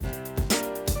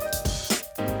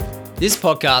This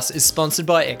podcast is sponsored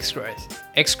by Xgrowth.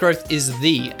 Xgrowth is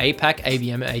the APAC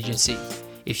ABM agency.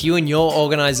 If you and your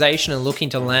organization are looking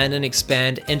to land and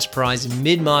expand enterprise and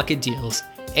mid-market deals,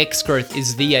 Xgrowth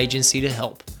is the agency to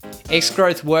help.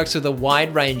 Xgrowth works with a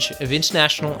wide range of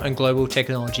international and global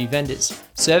technology vendors,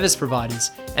 service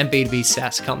providers, and B2B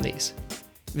SaaS companies.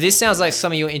 If this sounds like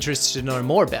something you're interested to know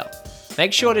more about,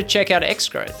 make sure to check out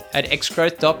Xgrowth at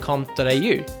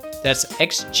xgrowth.com.au. That's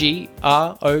xgrowth.com.au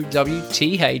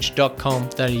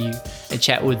and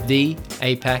chat with the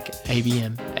APAC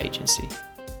ABM agency.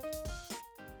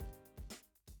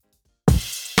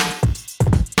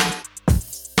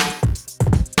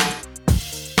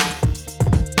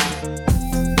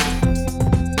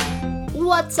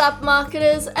 What's up,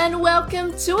 marketers, and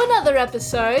welcome to another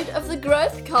episode of the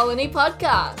Growth Colony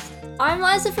podcast. I'm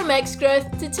Liza from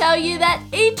Xgrowth to tell you that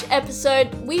each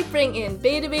episode we bring in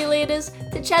B2B leaders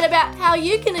to chat about how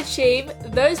you can achieve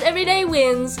those everyday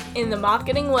wins in the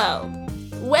marketing world.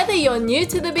 Whether you're new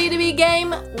to the B2B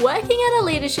game, working at a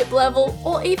leadership level,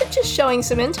 or even just showing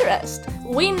some interest,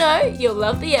 we know you'll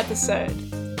love the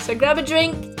episode. So grab a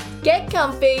drink, get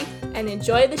comfy, and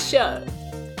enjoy the show.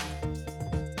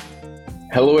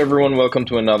 Hello everyone, welcome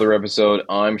to another episode.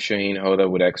 I'm Shaheen Hoda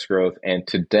with Xgrowth, and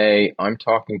today I'm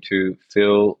talking to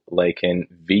Phil Lakin,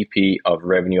 VP of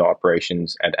Revenue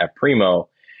Operations at Aprimo,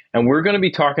 and we're going to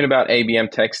be talking about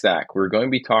ABM tech stack. We're going to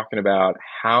be talking about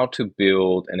how to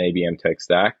build an ABM tech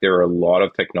stack. There are a lot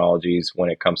of technologies when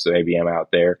it comes to ABM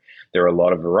out there. There are a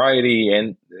lot of variety,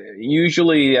 and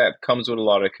usually that comes with a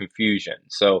lot of confusion.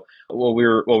 So what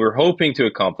we're hoping to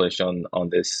accomplish on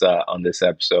this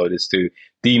episode is to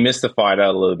demystify that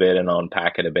a little bit and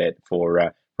unpack it a bit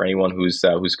for anyone who's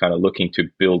kind of looking to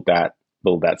build that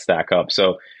stack up.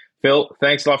 So, Phil,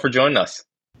 thanks a lot for joining us.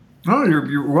 Oh,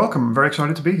 you're welcome. I'm very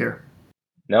excited to be here.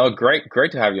 No, great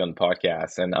to have you on the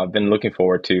podcast, and I've been looking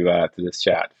forward to this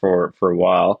chat for a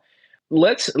while.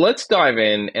 Let's dive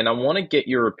in, and I want to get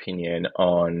your opinion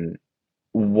on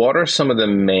what are some of the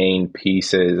main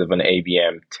pieces of an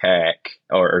ABM tech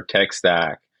or tech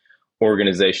stack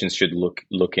organizations should look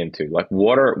into. Like,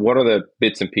 what are the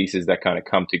bits and pieces that kind of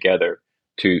come together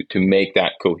to make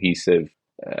that cohesive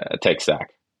tech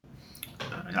stack?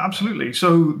 Absolutely.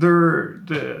 So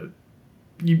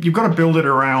you've got to build it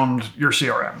around your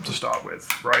CRM to start with,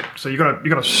 right? So you got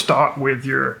to start with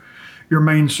your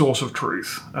main source of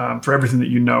truth for everything that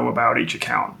you know about each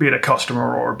account, be it a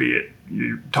customer or be it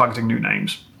you targeting new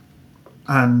names.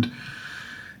 And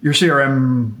your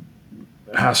CRM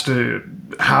has to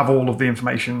have all of the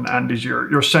information and is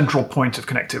your central point of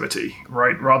connectivity,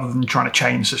 right? Rather than trying to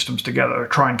chain systems together,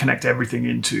 try and connect everything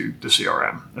into the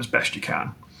CRM as best you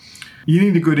can. You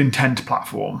need a good intent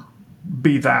platform,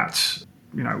 be that,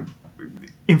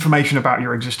 information about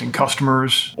your existing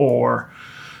customers or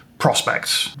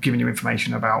prospects, giving you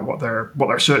information about what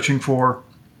they're searching for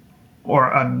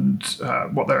and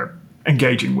what they're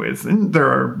engaging with. And there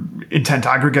are intent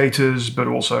aggregators, but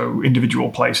also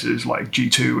individual places like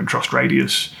G2 and Trust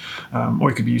Radius, or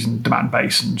you could be using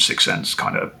Demandbase and 6sense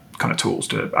kind of tools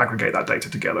to aggregate that data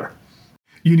together.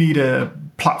 You need a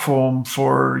platform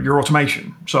for your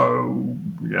automation. So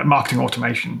marketing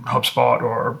automation, HubSpot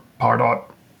or Pardot,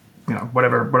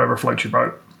 whatever floats your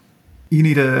boat. You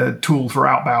need a tool for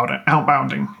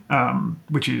outbounding,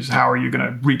 which is how are you going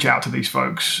to reach out to these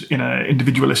folks in an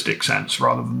individualistic sense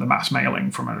rather than the mass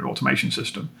mailing from an automation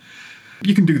system.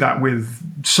 You can do that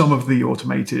with some of the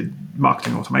automated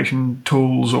marketing automation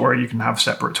tools, or you can have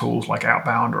separate tools like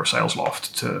Outbound or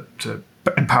SalesLoft to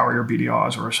empower your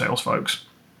BDRs or sales folks.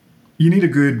 You need a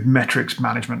good metrics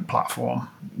management platform.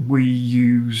 We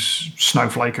use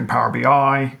Snowflake and Power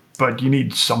BI, but you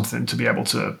need something to be able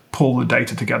to pull the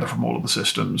data together from all of the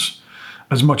systems.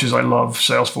 As much as I love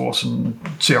Salesforce and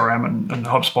CRM and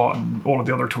HubSpot and all of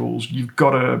the other tools, you've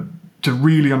got to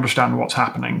really understand what's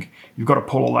happening. You've got to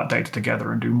pull all that data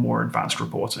together and do more advanced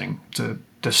reporting to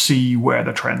see where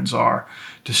the trends are,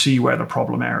 to see where the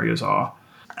problem areas are.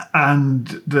 And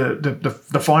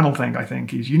the final thing, I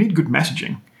think, is you need good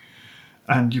messaging.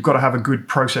 And you've got to have a good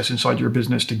process inside your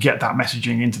business to get that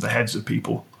messaging into the heads of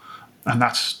people. And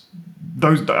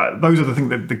those are the things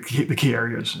the key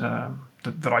areas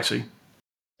that I see.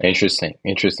 Interesting.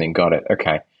 Got it.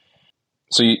 Okay.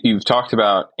 So you've talked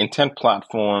about intent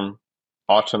platform,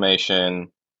 automation,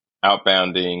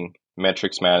 outbounding,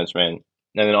 metrics management,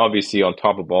 and then obviously on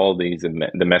top of all these,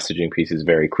 the messaging piece is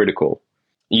very critical.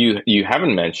 You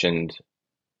haven't mentioned,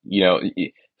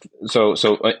 so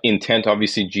intent,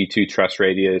 obviously G2, Trust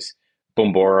Radius,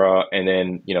 Bombora, and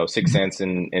then 6sense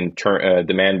and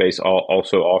Demandbase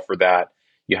also offer that.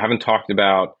 You haven't talked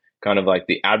about kind of like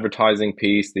the advertising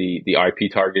piece, the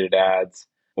IP targeted ads,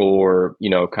 or,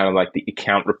 kind of like the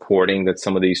account reporting that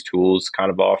some of these tools kind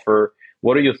of offer?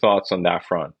 What are your thoughts on that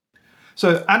front?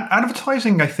 So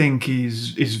advertising, I think,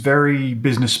 is very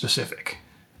business specific,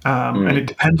 and it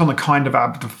depends on the kind of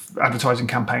advertising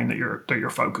campaign that you're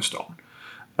focused on,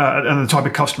 and the type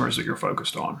of customers that you're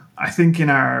focused on. I think in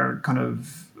our kind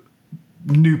of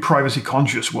new privacy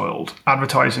conscious world,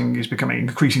 advertising is becoming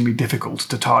increasingly difficult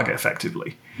to target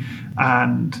effectively,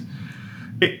 and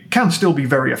it can still be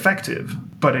very effective,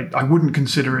 but I wouldn't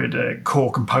consider it a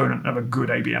core component of a good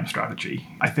ABM strategy.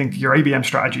 I think your ABM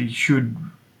strategy should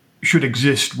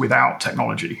exist without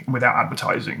technology and without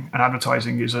advertising, and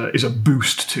advertising is a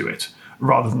boost to it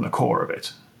rather than the core of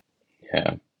it.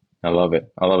 Yeah, I love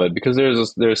it. Because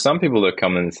there's some people that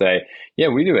come in and say, yeah,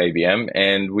 we do ABM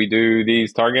and we do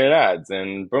these targeted ads,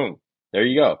 and boom, there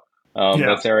you go.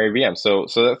 That's our ABM. So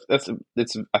that's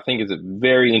I think is a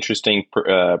very interesting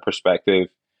perspective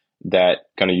that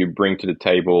kind of you bring to the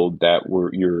table, that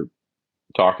you're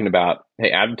talking about.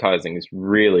 Hey, advertising is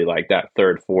really like that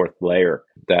third, fourth layer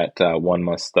that one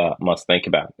must think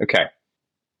about. Okay,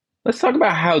 let's talk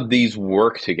about how these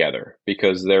work together,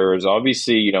 because there's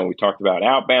obviously, we talked about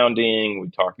outbounding, we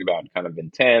talked about kind of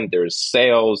intent, there's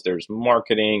sales, there's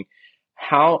marketing.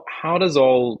 How does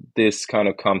all this kind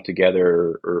of come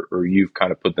together, or you've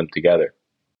kind of put them together?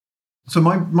 So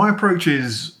my approach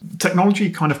is technology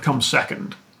kind of comes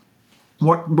second.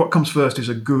 What comes first is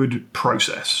a good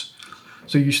process.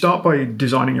 So you start by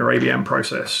designing your ABM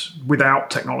process without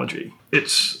technology.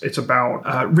 It's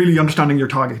about really understanding your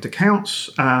target accounts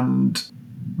and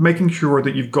making sure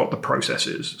that you've got the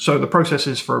processes. So the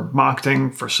processes for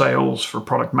marketing, for sales, for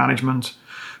product management,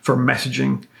 for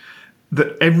messaging,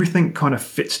 that everything kind of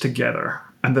fits together,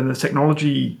 and then the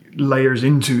technology layers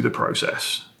into the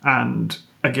process. And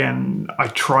again, I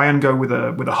try and go with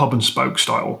a hub and spoke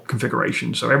style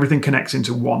configuration, so everything connects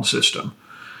into one system.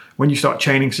 When you start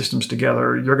chaining systems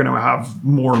together, you're going to have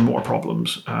more and more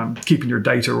problems keeping your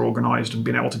data organized and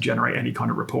being able to generate any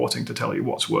kind of reporting to tell you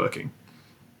what's working.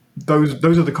 Those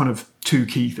are the kind of two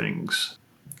key things.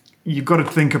 You've got to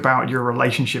think about your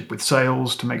relationship with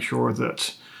sales to make sure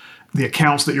that the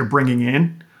accounts that you're bringing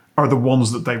in are the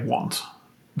ones that they want,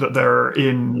 that they're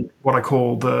in what I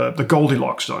call the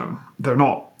Goldilocks zone. They're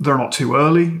not too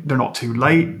early, they're not too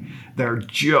late, they're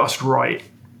just right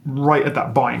at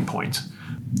that buying point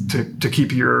to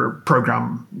keep your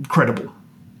program credible.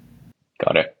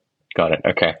 Got it.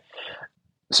 Okay.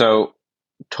 So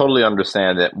totally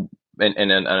understand that,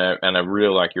 and I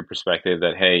really like your perspective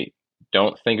that, hey,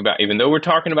 don't think about, even though we're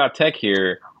talking about tech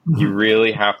here, you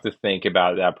really have to think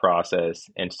about that process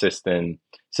and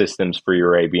systems for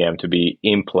your ABM to be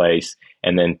in place,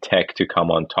 and then tech to come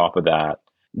on top of that.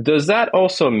 Does that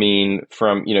also mean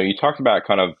from, you talked about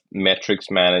kind of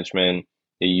metrics management,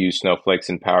 you use Snowflakes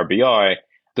and Power BI.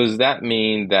 Does that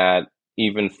mean that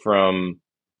even from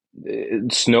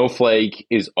Snowflake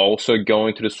is also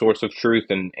going to the source of truth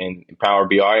and Power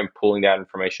BI and pulling that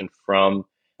information from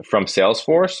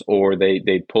Salesforce, or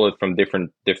they pull it from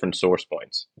different source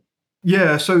points?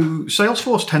 Yeah, so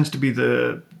Salesforce tends to be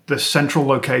the central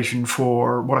location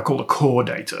for what I call the core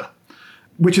data.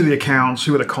 Which are the accounts,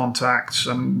 who are the contacts,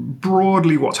 and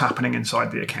broadly what's happening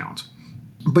inside the account.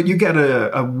 But you get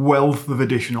a wealth of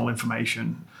additional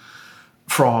information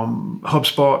from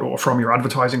HubSpot or from your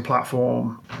advertising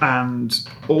platform, and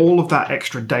all of that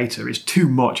extra data is too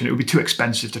much and it would be too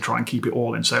expensive to try and keep it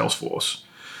all in Salesforce.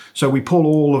 So we pull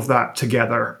all of that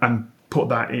together and put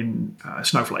that in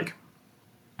Snowflake.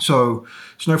 So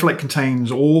Snowflake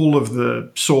contains all of the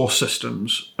source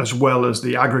systems as well as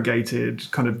the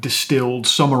aggregated, kind of distilled,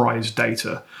 summarized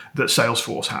data that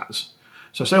Salesforce has.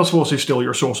 So Salesforce is still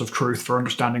your source of truth for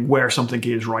understanding where something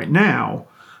is right now.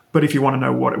 But if you want to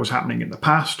know what it was happening in the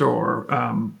past, or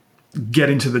get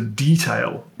into the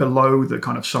detail below the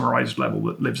kind of summarized level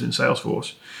that lives in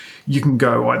Salesforce, you can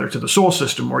go either to the source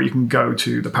system or you can go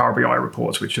to the Power BI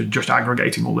reports, which are just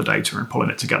aggregating all the data and pulling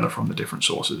it together from the different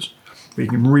sources. But you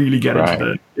can really get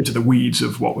into the weeds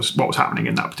of what was happening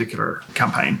in that particular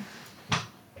campaign.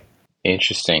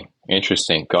 Interesting.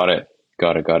 Got it.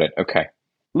 Okay.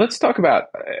 Let's talk about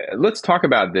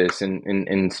this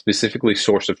in specifically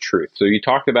source of truth. So you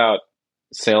talked about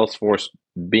Salesforce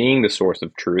being the source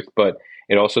of truth, but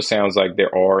it also sounds like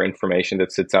there are information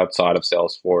that sits outside of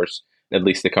Salesforce, at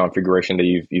least the configuration that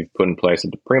you've put in place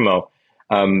at the Primo.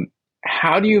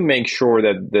 How do you make sure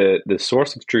that the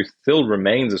source of truth still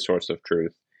remains a source of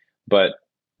truth, but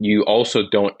you also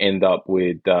don't end up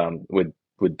with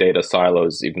data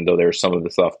silos, even though there's some of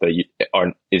the stuff that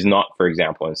is not, for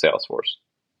example, in Salesforce?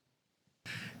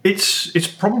 It's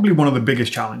probably one of the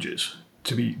biggest challenges,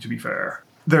 to be fair.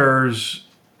 There's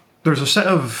there's a set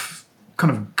of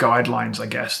kind of guidelines, I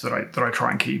guess, that I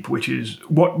try and keep, which is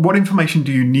what information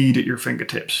do you need at your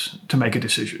fingertips to make a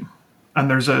decision? And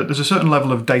there's a certain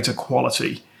level of data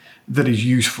quality that is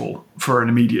useful for an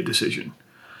immediate decision.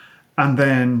 And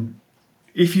then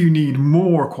if you need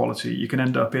more quality, you can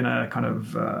end up in a kind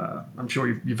of, I'm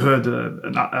sure you've heard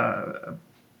the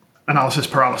analysis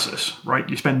paralysis, right?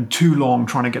 You spend too long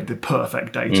trying to get the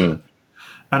perfect data.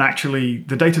 And actually,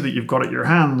 the data that you've got at your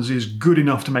hands is good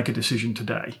enough to make a decision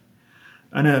today.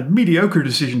 And a mediocre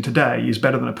decision today is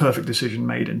better than a perfect decision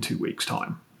made in 2 weeks'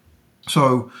 time.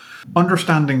 So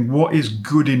understanding what is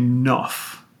good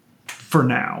enough for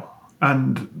now,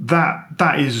 and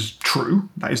that is true,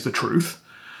 that is the truth.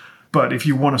 But if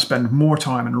you want to spend more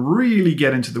time and really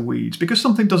get into the weeds, because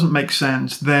something doesn't make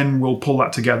sense, then we'll pull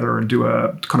that together and do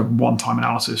a kind of one-time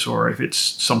analysis. Or if it's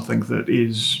something that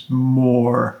is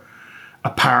more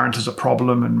apparent as a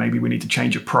problem and maybe we need to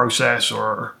change a process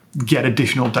or get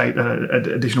additional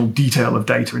detail of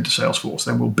data into Salesforce,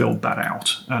 then we'll build that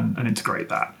out and integrate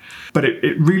that. But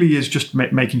it really is just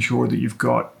making sure that you've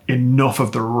got enough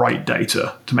of the right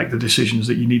data to make the decisions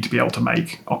that you need to be able to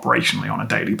make operationally on a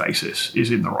daily basis is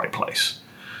in the right place.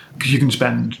 Because you can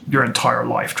spend your entire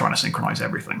life trying to synchronize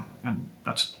everything, and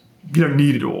you don't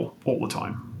need it all the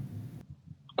time.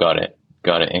 Got it.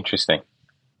 Interesting.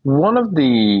 One of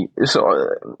the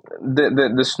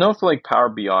Snowflake Power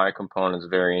BI component is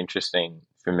very interesting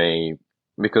for me,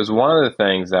 because one of the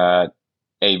things that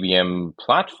ABM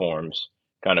platforms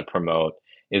kind of promote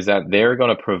is that they're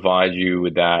going to provide you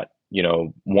with that,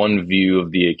 one view of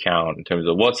the account in terms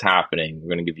of what's happening.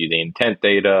 We're going to give you the intent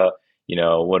data,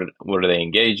 what are they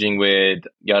engaging with,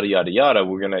 yada yada yada.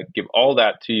 We're going to give all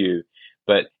that to you,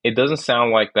 but it doesn't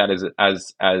sound like that is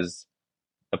as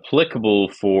applicable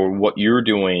for what you're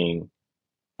doing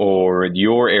or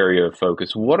your area of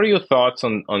focus. What are your thoughts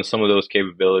on some of those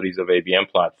capabilities of ABM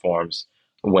platforms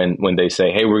when they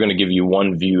say, hey, we're going to give you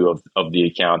one view of the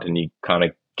account and you kind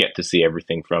of get to see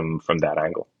everything from that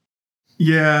angle?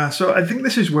 Yeah, so I think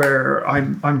this is where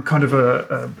I'm kind of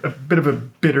a bit of a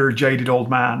bitter, jaded old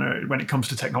man when it comes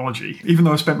to technology. Even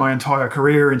though I spent my entire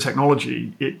career in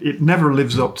technology, it never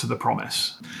lives up to the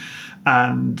promise.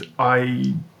 And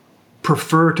I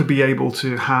prefer to be able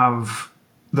to have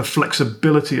the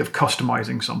flexibility of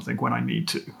customizing something when I need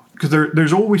to. Because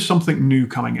there's always something new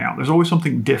coming out. There's always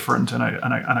something different and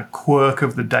a quirk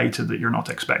of the data that you're not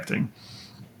expecting.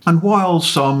 And while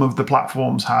some of the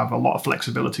platforms have a lot of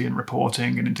flexibility in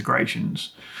reporting and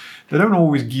integrations, they don't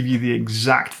always give you the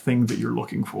exact thing that you're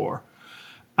looking for.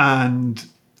 And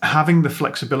having the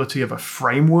flexibility of a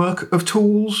framework of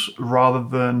tools rather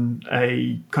than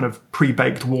a kind of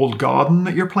pre-baked walled garden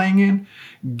that you're playing in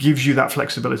gives you that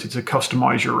flexibility to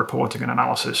customize your reporting and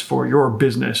analysis for your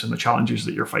business and the challenges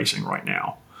that you're facing right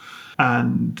now.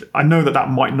 And I know that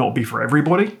might not be for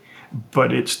everybody,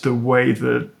 but it's the way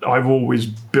that I've always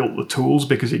built the tools,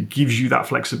 because it gives you that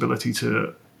flexibility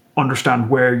to understand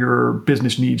where your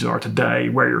business needs are today,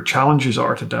 where your challenges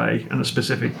are today, and the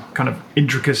specific kind of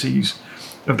intricacies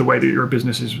of the way that your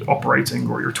business is operating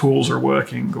or your tools are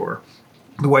working or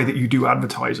the way that you do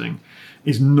advertising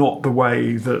is not the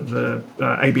way that the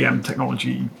ABM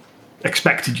technology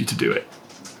expected you to do it.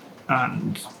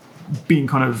 And being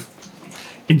kind of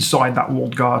inside that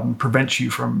walled garden prevents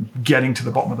you from getting to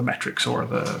the bottom of the metrics or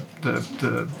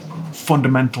the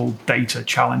fundamental data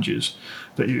challenges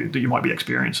that you might be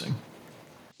experiencing.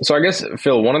 So I guess,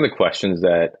 Phil, one of the questions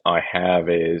that I have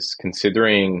is,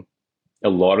 considering a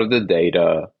lot of the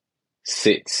data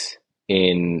sits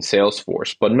in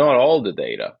Salesforce, but not all the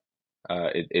data.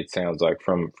 It sounds like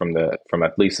from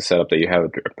at least the setup that you have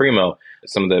at Primo,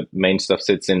 some of the main stuff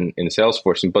sits in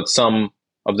Salesforce, but some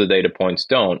of the data points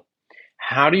don't.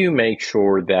 How do you make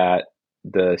sure that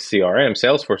the CRM,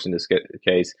 Salesforce in this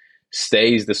case,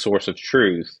 stays the source of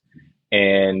truth,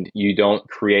 and you don't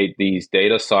create these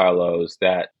data silos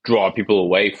that draw people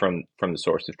away from the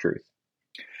source of truth?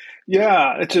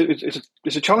 Yeah,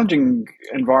 it's a challenging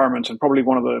environment, and probably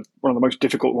one of the most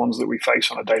difficult ones that we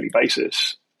face on a daily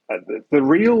basis. The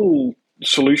real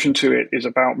solution to it is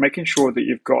about making sure that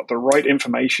you've got the right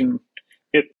information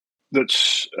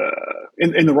that's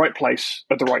in the right place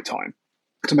at the right time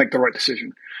to make the right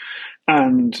decision.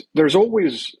 And there's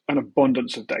always an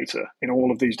abundance of data in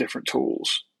all of these different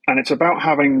tools, and it's about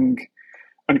having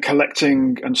and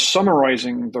collecting and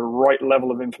summarizing the right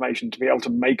level of information to be able to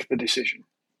make the decision.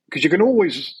 Because you can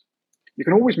always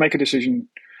make a decision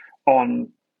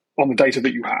on the data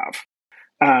that you have,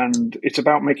 and it's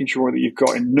about making sure that you've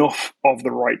got enough of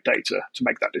the right data to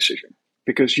make that decision.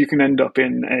 Because you can end up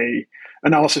in a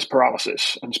analysis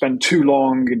paralysis and spend too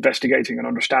long investigating and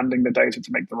understanding the data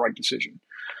to make the right decision.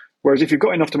 Whereas if you've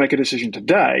got enough to make a decision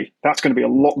today, that's going to be a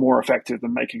lot more effective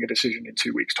than making a decision in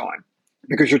 2 weeks' time,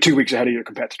 because you're 2 weeks ahead of your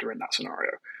competitor in that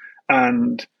scenario.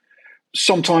 And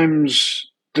sometimes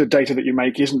the data that you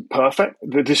make isn't perfect.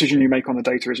 The decision you make on the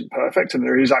data isn't perfect, and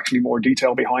there is actually more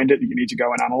detail behind it that you need to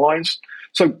go and analyze.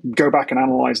 So go back and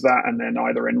analyze that, and then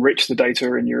either enrich the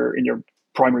data in your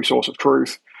primary source of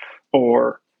truth,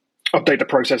 or update the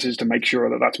processes to make sure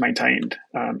that that's maintained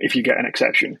if you get an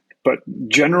exception. But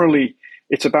generally,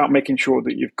 it's about making sure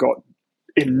that you've got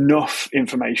enough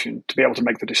information to be able to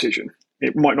make the decision.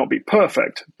 It might not be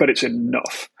perfect, but it's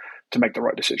enough to make the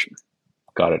right decision.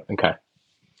 Got it. Okay.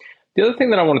 The other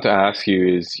thing that I wanted to ask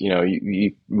you is,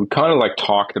 we kind of like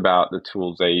talked about the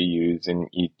tools that you use, and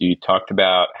you talked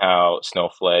about how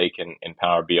Snowflake and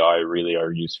Power BI really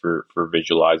are used for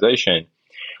visualization.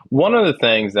 One of the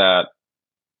things that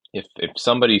if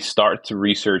somebody starts to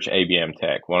research ABM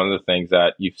tech, one of the things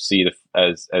that you see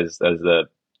as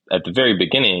at the very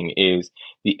beginning is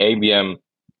the ABM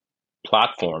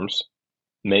platforms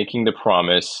making the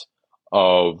promise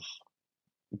of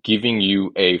giving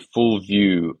you a full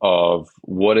view of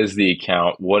what is the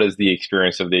account, what is the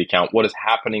experience of the account, what is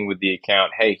happening with the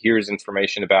account. Hey, here's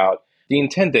information about the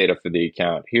intent data for the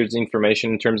account. Here's the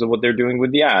information in terms of what they're doing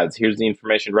with the ads. Here's the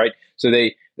information, right? So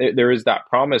there is that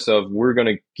promise of, we're going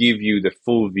to give you the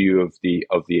full view of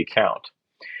the account.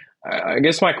 I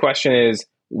guess my question is,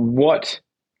 what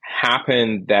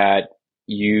happened that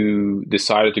you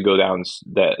decided to go down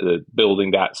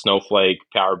building that Snowflake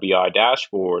Power BI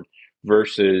dashboard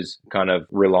versus kind of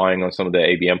relying on some of the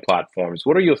ABM platforms?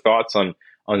 What are your thoughts on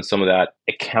some of that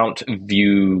account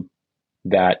view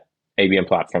that ABM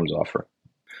platforms offer?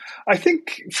 I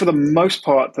think for the most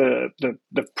part, the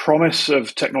promise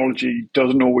of technology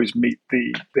doesn't always meet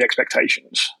the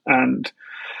expectations. And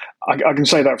I can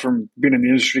say that from being in the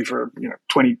industry for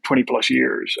 20 plus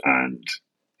years. And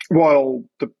while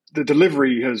the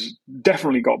delivery has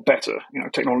definitely got better,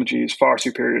 technology is far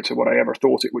superior to what I ever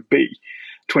thought it would be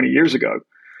 20 years ago,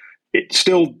 it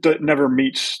still never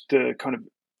meets the kind of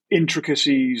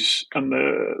intricacies and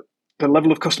the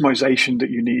level of customization that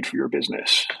you need for your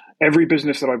business. Every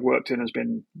business that I've worked in has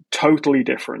been totally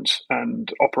different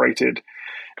and operated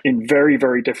in very,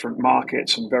 very different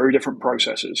markets and very different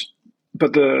processes.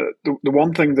 But the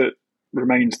one thing that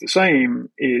remains the same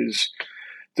is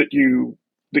that you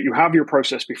have your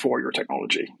process before your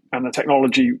technology, and the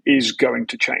technology is going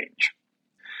to change.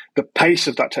 The pace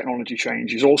of that technology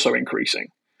change is also increasing.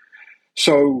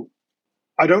 So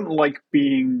I don't like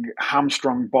being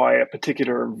hamstrung by a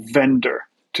particular vendor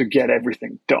to get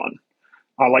everything done.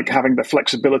 I like having the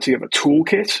flexibility of a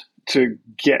toolkit to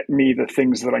get me the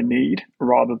things that I need,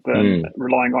 rather than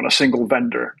relying on a single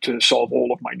vendor to solve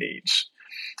all of my needs.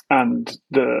 And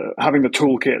having the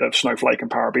toolkit of Snowflake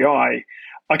and Power BI,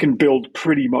 I can build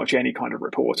pretty much any kind of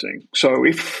reporting. So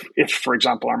if, for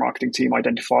example, our marketing team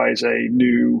identifies a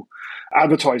new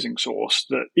advertising source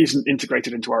that isn't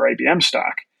integrated into our ABM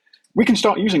stack, we can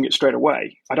start using it straight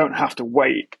away. I don't have to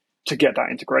wait to get that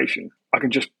integration. I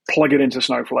can just plug it into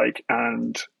Snowflake,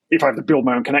 and if I have to build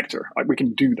my own connector, we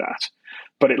can do that.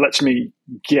 But it lets me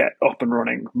get up and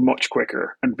running much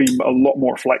quicker and be a lot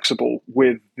more flexible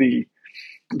with the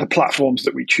platforms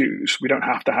that we choose. We don't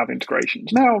have to have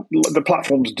integrations. Now, the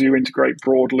platforms do integrate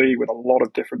broadly with a lot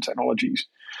of different technologies,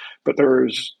 but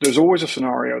there's always a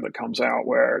scenario that comes out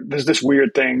where there's this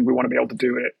weird thing, we want to be able to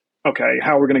do it. Okay,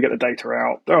 how are we going to get the data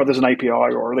out? Oh, there's an API,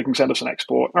 or they can send us an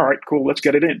export. All right, cool, let's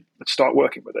get it in. Let's start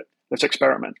working with it. Let's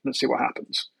experiment. Let's see what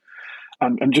happens.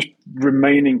 And just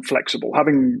remaining flexible.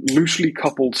 Having loosely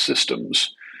coupled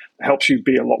systems helps you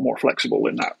be a lot more flexible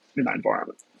in that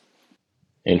environment.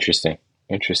 Interesting.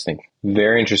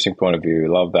 Very interesting point of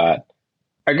view. Love that.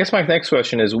 I guess my next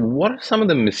question is, what are some of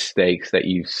the mistakes that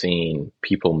you've seen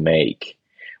people make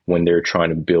when they're trying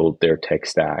to build their tech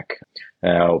stack?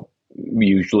 Now,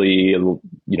 usually,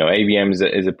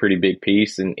 ABM is a pretty big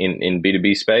piece in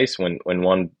B2B space when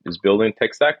one is building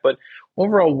tech stack. But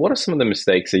overall, what are some of the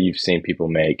mistakes that you've seen people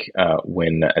make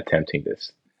when attempting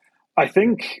this? I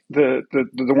think the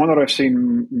one that I've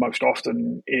seen most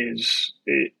often is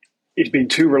it's being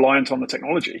too reliant on the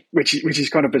technology, which is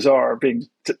kind of bizarre. Being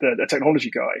a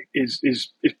technology guy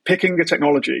is picking a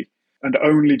technology and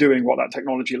only doing what that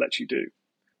technology lets you do.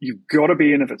 You've got to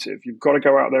be innovative. You've got to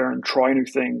go out there and try new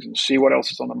things and see what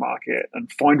else is on the market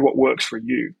and find what works for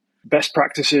you. Best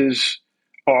practices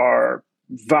are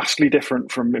vastly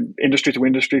different from industry to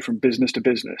industry, from business to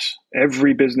business.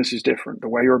 Every business is different. The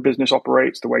way your business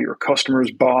operates, the way your customers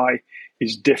buy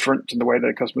is different than the way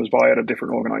their customers buy at a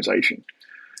different organization.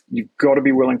 You've got to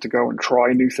be willing to go and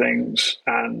try new things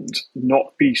and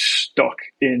not be stuck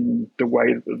in the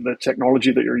way that the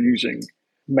technology that you're using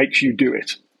makes you do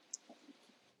it.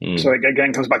 So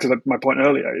again, comes back to my point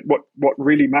earlier. What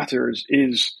really matters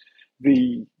is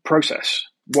the process.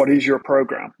 What is your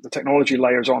program? The technology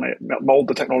layers on it. Mold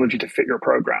the technology to fit your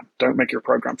program. Don't make your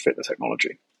program fit the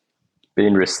technology.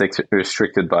 Being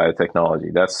restricted by the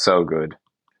technology. That's so good.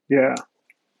 Yeah.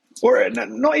 Or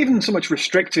not even so much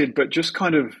restricted, but just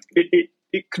kind of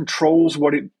it controls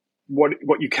what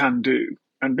you can do.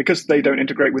 And because they don't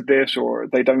integrate with this, or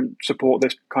they don't support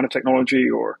this kind of technology,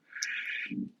 or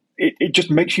it just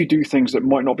makes you do things that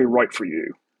might not be right for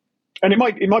you. And it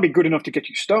might be good enough to get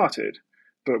you started,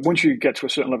 but once you get to a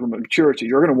certain level of maturity,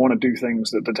 you're going to want to do things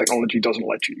that the technology doesn't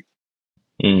let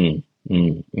you.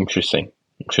 Interesting.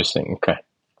 Okay.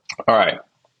 All right.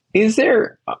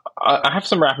 I have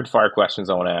some rapid fire questions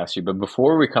I want to ask you, but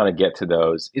before we kind of get to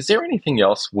those, is there anything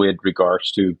else with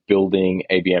regards to building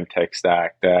ABM tech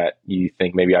stack that you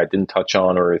think maybe I didn't touch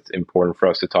on or it's important for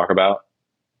us to talk about?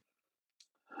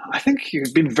 I think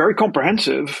you've been very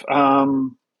comprehensive.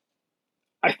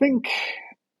 I think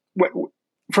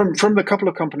from the couple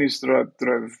of companies that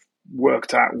I've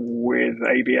worked at with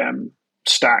ABM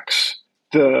stacks,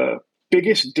 the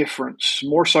biggest difference,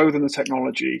 more so than the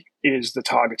technology, is the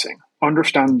targeting.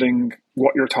 Understanding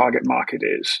what your target market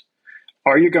is.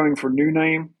 Are you going for new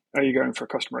name? Are you going for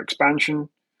customer expansion?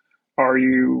 Are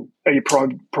you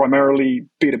primarily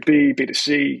B2B,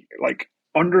 B2C? Like,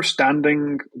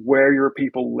 understanding where your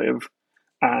people live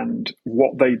and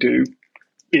what they do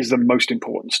is the most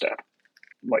important step.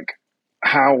 Like,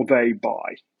 how they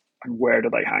buy and where do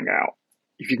they hang out.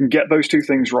 If you can get those two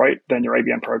things right, then your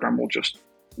ABM program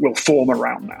will form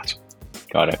around that.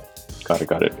 Got it.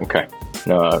 Okay.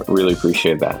 No, I really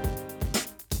appreciate that.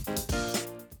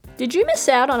 Did you miss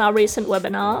out on our recent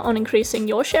webinar on increasing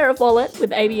your share of wallet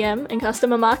with ABM and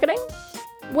customer marketing?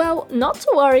 Well, not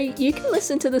to worry, you can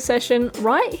listen to the session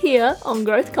right here on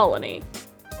Growth Colony.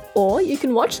 Or you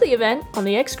can watch the event on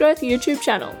the Xgrowth YouTube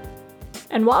channel.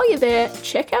 And while you're there,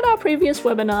 check out our previous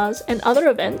webinars and other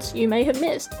events you may have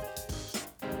missed.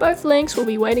 Both links will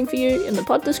be waiting for you in the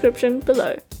pod description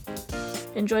below.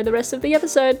 Enjoy the rest of the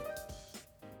episode.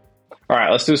 All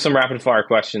right, let's do some rapid fire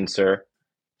questions, sir.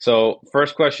 So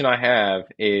first question I have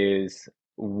is,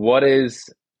 what is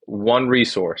one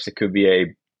resource? It could be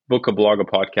a book, a blog, a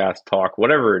podcast, talk,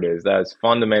 whatever it is, that has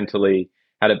fundamentally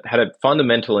had a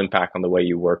fundamental impact on the way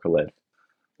you work or live.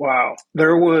 Wow.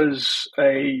 There was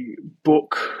a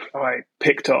book I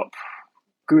picked up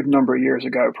a good number of years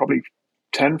ago, probably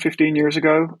 10, 15 years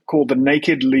ago, called The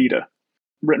Naked Leader,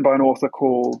 written by an author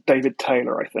called David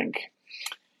Taylor, I think.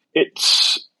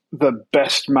 It's the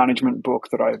best management book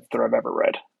that I've ever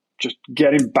read. Just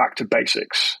getting back to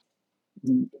basics,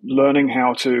 learning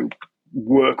how to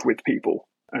work with people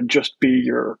and just be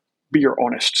your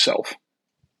honest self.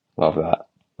 Love that.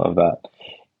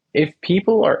 If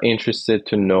people are interested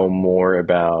to know more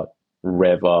about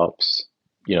RevOps,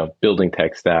 building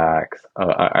tech stacks,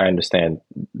 I understand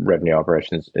revenue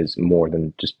operations is more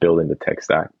than just building the tech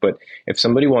stack. But if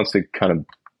somebody wants to kind of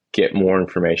get more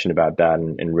information about that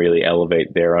and really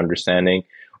elevate their understanding,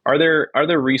 are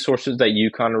there resources that you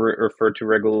kind of refer to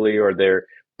regularly? Are there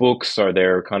books? Are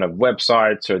there kind of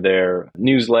websites? Are there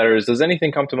newsletters? Does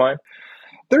anything come to mind?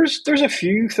 There's a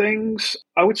few things.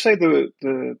 I would say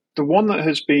the one that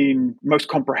has been most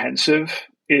comprehensive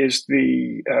is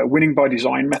the winning by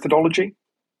design methodology.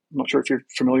 I'm not sure if you're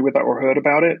familiar with that or heard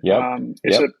about it.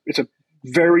 It's a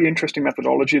very interesting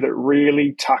methodology that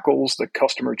really tackles the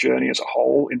customer journey as a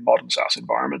whole in modern SaaS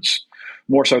environments,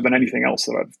 more so than anything else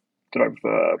that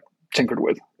I've tinkered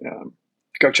with.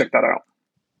 Go check that out.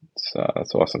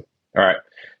 That's awesome. All right,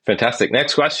 fantastic.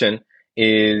 Next question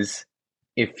is,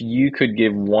 if you could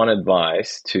give one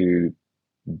advice to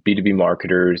B2B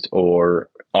marketers or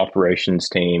operations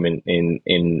team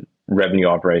in revenue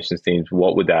operations teams,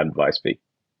 what would that advice be?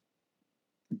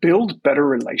 Build better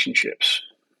relationships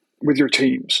with your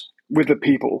teams, with the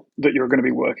people that you're going to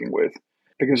be working with,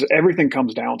 because everything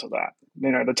comes down to that.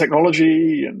 The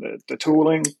technology and the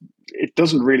tooling, it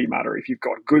doesn't really matter. If you've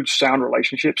got good, sound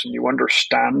relationships and you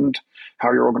understand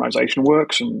how your organization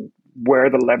works and where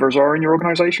the levers are in your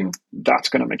organization, that's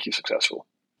going to make you successful.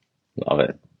 Love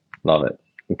it.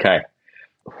 Okay.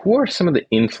 Who are some of the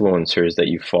influencers that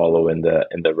you follow in the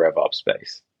RevOps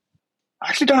space? I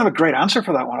actually don't have a great answer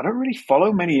for that one. I don't really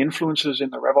follow many influencers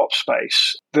in the RevOps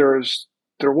space. There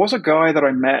was a guy that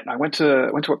I met. I went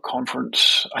to a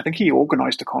conference. I think he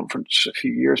organized a conference a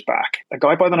few years back. A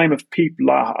guy by the name of Pete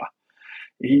Laha.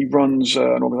 He runs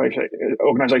an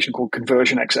organization called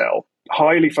Conversion XL,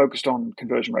 highly focused on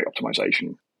conversion rate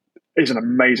optimization. He's an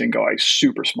amazing guy,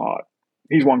 super smart.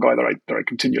 He's one guy that I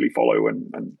continually follow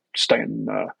and stay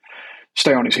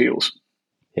on his heels.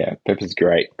 Yeah, Pip is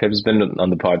great. Pip's been on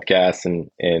the podcast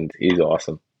and he's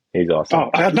awesome. He's awesome. Oh,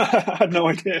 I had no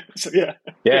idea. So yeah.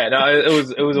 Yeah, no,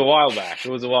 it was a while back.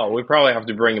 It was a while. We probably have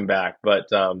to bring him back, but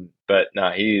no,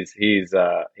 he's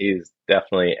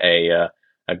definitely a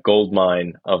gold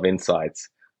mine of insights.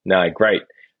 No, great.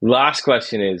 Last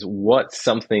question is, what's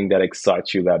something that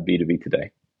excites you about B2B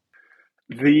today?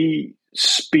 The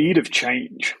speed of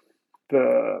change.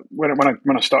 When I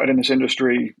started in this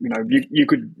industry, you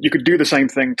could do the same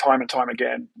thing time and time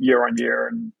again, year on year,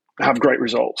 and have great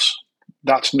results.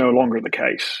 That's no longer the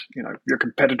case. Your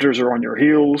competitors are on your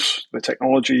heels. The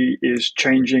technology is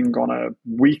changing on a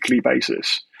weekly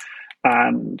basis,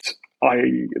 and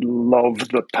I love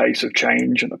the pace of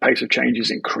change, and the pace of change is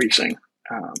increasing,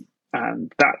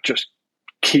 and that just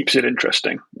keeps it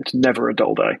interesting. It's never a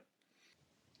dull day.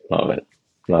 Love it.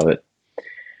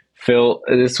 Phil,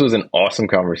 this was an awesome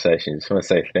conversation. Just want to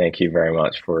say thank you very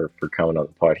much for coming on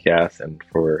the podcast and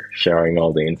for sharing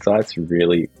all the insights.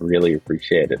 Really, really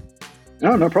appreciate it.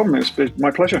 No problem. It's been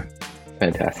my pleasure.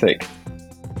 Fantastic.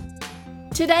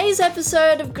 Today's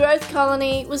episode of Growth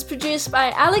Colony was produced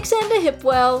by Alexander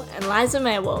Hipwell and Liza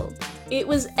Maywald. It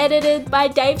was edited by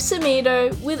Dave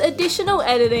Samito with additional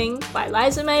editing by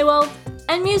Liza Maywald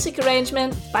and music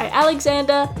arrangement by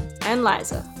Alexander and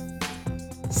Liza.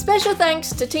 Special thanks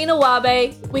to Tina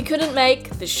Wabe. We couldn't make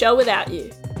the show without you.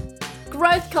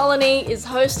 Growth Colony is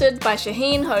hosted by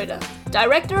Shaheen Hoda,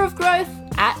 Director of Growth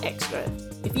at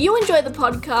Xgrowth. If you enjoy the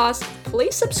podcast,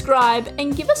 please subscribe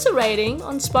and give us a rating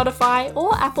on Spotify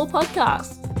or Apple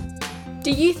Podcasts.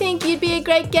 Do you think you'd be a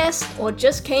great guest or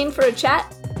just keen for a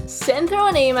chat? Send through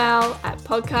an email at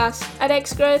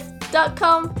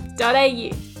podcast@xgrowth.com.au.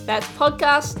 That's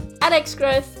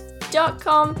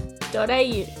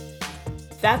podcast@xgrowth.com.au.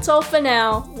 That's all for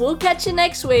now. We'll catch you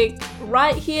next week,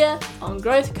 right here on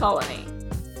Growth Colony.